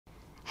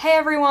Hey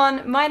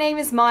everyone, my name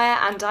is Maya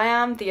and I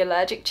am the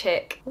Allergic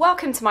Chick.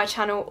 Welcome to my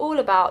channel all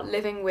about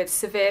living with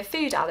severe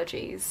food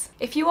allergies.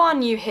 If you are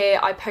new here,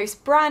 I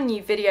post brand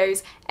new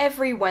videos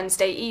every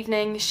Wednesday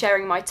evening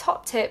sharing my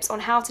top tips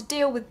on how to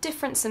deal with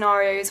different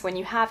scenarios when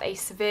you have a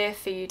severe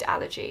food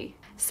allergy.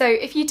 So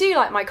if you do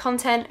like my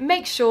content,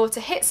 make sure to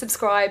hit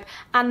subscribe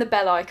and the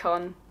bell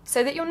icon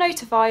so that you're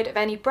notified of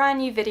any brand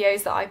new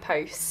videos that I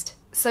post.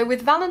 So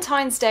with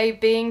Valentine's Day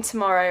being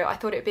tomorrow, I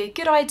thought it'd be a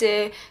good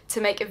idea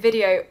to make a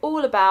video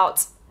all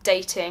about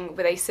dating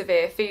with a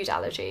severe food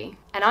allergy.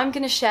 And I'm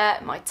going to share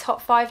my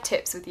top 5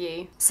 tips with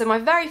you. So my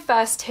very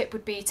first tip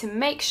would be to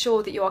make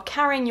sure that you are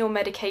carrying your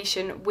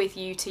medication with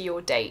you to your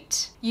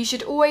date. You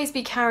should always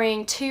be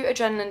carrying 2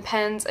 adrenaline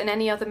pens and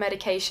any other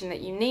medication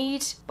that you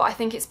need, but I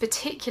think it's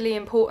particularly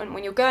important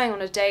when you're going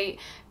on a date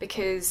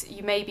because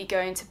you may be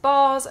going to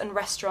bars and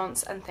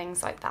restaurants and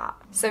things like that.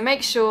 So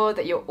make sure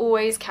that you're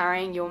always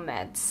carrying your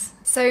meds.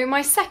 So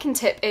my second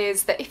tip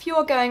is that if you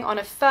are going on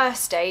a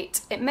first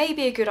date, it may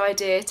be a good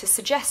idea to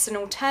suggest an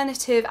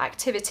alternative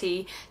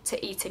activity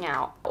to eating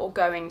out or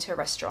going to a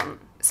restaurant.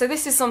 So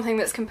this is something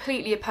that's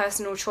completely a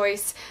personal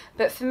choice,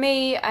 but for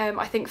me,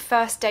 I think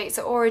first dates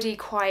are already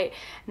quite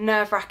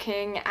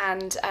nerve-wracking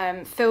and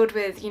filled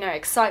with,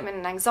 excitement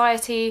and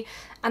anxiety,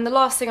 and the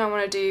last thing I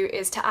want to do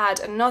is to add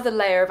another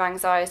layer of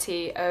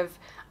anxiety of,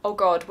 oh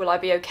god, will I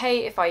be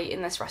okay if I eat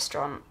in this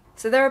restaurant?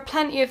 So there are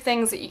plenty of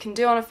things that you can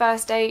do on a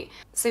first date.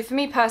 So for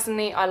me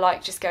personally, I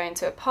like just going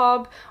to a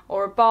pub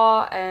or a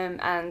bar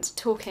and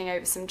talking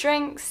over some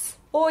drinks.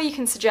 Or you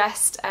can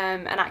suggest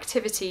an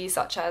activity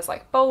such as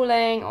like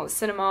bowling or the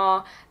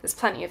cinema. There's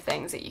plenty of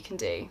things that you can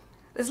do.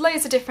 There's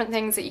loads of different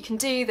things that you can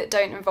do that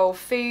don't involve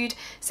food,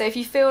 so if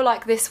you feel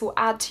like this will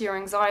add to your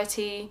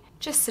anxiety,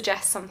 just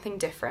suggest something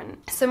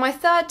different. So my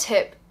third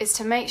tip is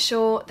to make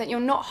sure that you're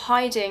not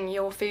hiding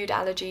your food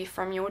allergy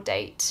from your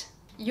date.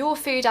 Your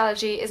food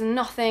allergy is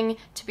nothing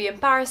to be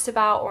embarrassed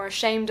about or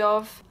ashamed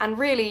of, and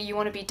really you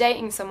want to be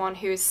dating someone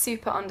who is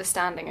super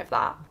understanding of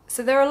that.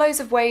 So there are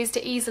loads of ways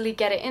to easily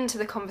get it into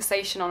the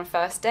conversation on a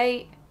first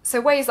date. So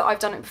ways that I've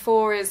done it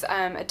before is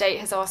a date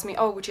has asked me,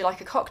 oh, would you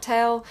like a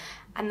cocktail?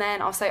 And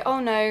then I'll say, oh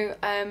no,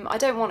 I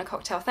don't want a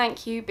cocktail,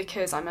 thank you,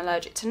 because I'm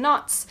allergic to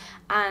nuts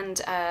and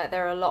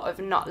there are a lot of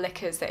nut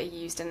liquors that are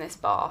used in this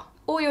bar.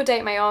 Or your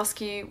date may ask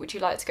you, would you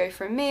like to go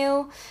for a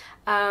meal?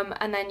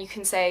 And then you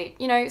can say,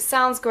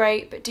 sounds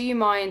great, but do you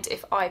mind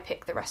if I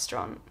pick the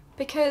restaurant?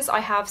 Because I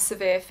have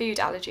severe food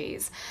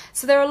allergies.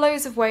 So there are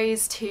loads of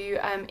ways to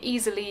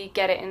easily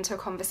get it into a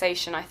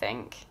conversation, I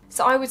think.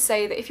 So I would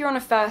say that if you're on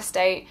a first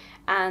date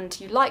and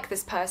you like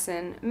this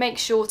person, make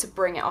sure to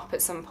bring it up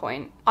at some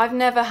point. I've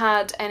never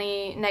had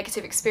any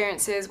negative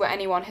experiences where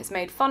anyone has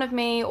made fun of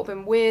me or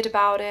been weird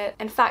about it.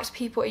 In fact,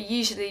 people are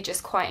usually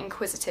just quite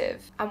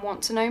inquisitive and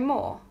want to know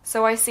more.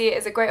 So I see it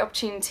as a great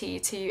opportunity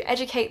to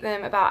educate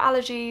them about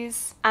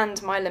allergies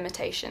and my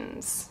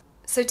limitations.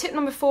 So tip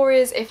number 4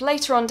 is if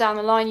later on down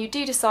the line you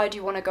do decide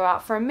you want to go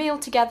out for a meal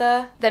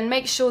together, then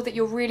make sure that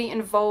you're really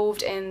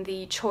involved in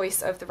the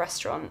choice of the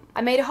restaurant.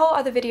 I made a whole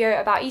other video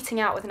about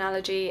eating out with an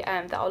allergy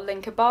that I'll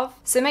link above.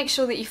 So make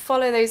sure that you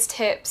follow those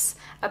tips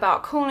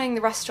about calling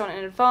the restaurant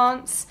in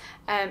advance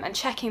and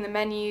checking the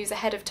menus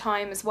ahead of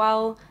time as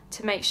well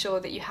to make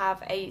sure that you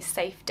have a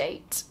safe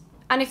date.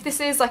 And if this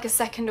is like a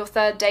second or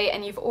third date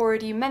and you've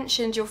already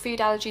mentioned your food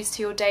allergies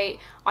to your date,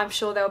 I'm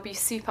sure they'll be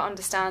super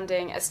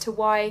understanding as to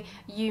why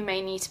you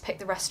may need to pick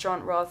the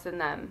restaurant rather than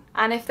them.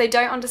 And if they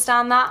don't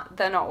understand that,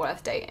 they're not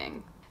worth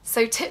dating.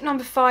 So tip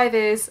number 5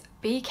 is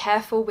be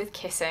careful with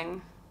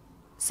kissing.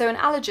 So an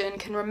allergen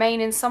can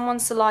remain in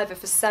someone's saliva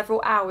for several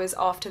hours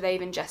after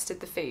they've ingested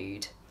the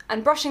food.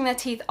 And brushing their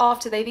teeth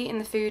after they've eaten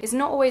the food is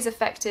not always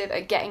effective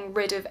at getting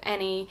rid of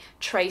any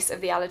trace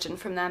of the allergen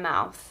from their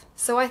mouth.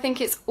 So I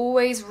think it's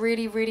always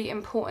really, really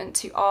important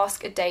to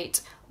ask a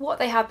date what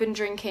they have been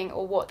drinking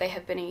or what they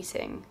have been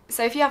eating.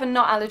 So if you have a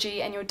nut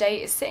allergy and your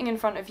date is sitting in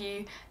front of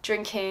you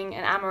drinking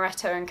an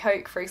amaretto and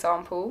coke, for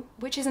example,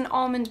 which is an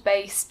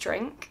almond-based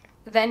drink,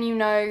 then you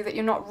know that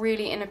you're not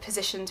really in a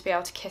position to be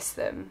able to kiss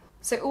them.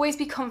 So always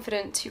be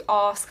confident to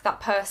ask that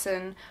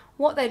person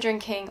what they're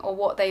drinking or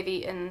what they've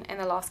eaten in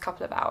the last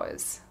couple of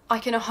hours. I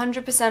can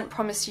 100%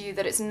 promise you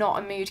that it's not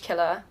a mood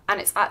killer,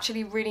 and it's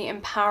actually really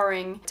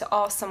empowering to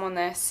ask someone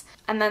this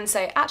and then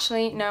say,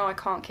 actually, no, I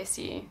can't kiss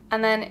you.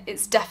 And then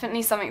it's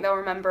definitely something they'll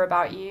remember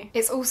about you.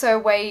 It's also a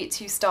way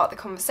to start the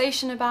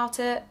conversation about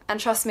it, and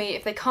trust me,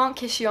 if they can't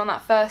kiss you on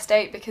that first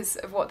date because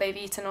of what they've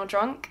eaten or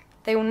drunk,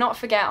 they will not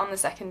forget on the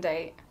second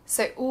date.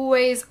 So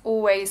always,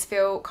 always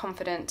feel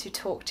confident to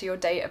talk to your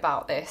date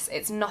about this.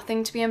 It's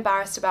nothing to be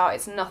embarrassed about,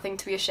 it's nothing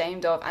to be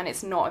ashamed of, and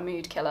it's not a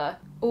mood killer.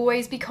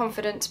 Always be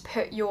confident to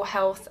put your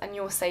health and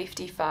your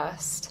safety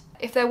first.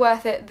 If they're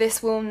worth it,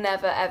 this will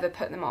never ever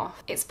put them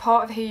off. It's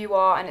part of who you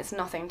are and it's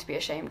nothing to be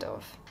ashamed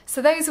of.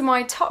 So those are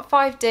my top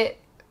 5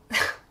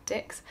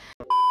 dicks.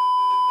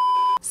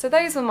 So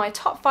those are my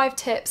top 5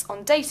 tips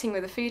on dating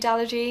with a food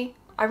allergy.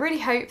 I really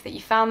hope that you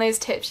found those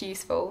tips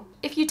useful.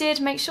 If you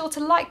did, make sure to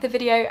like the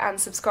video and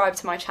subscribe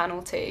to my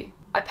channel too.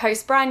 I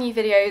post brand new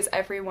videos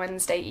every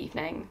Wednesday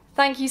evening.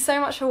 Thank you so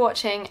much for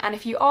watching, and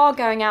if you are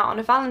going out on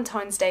a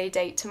Valentine's Day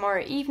date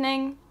tomorrow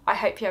evening, I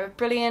hope you have a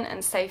brilliant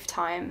and safe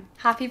time.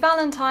 Happy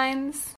Valentine's!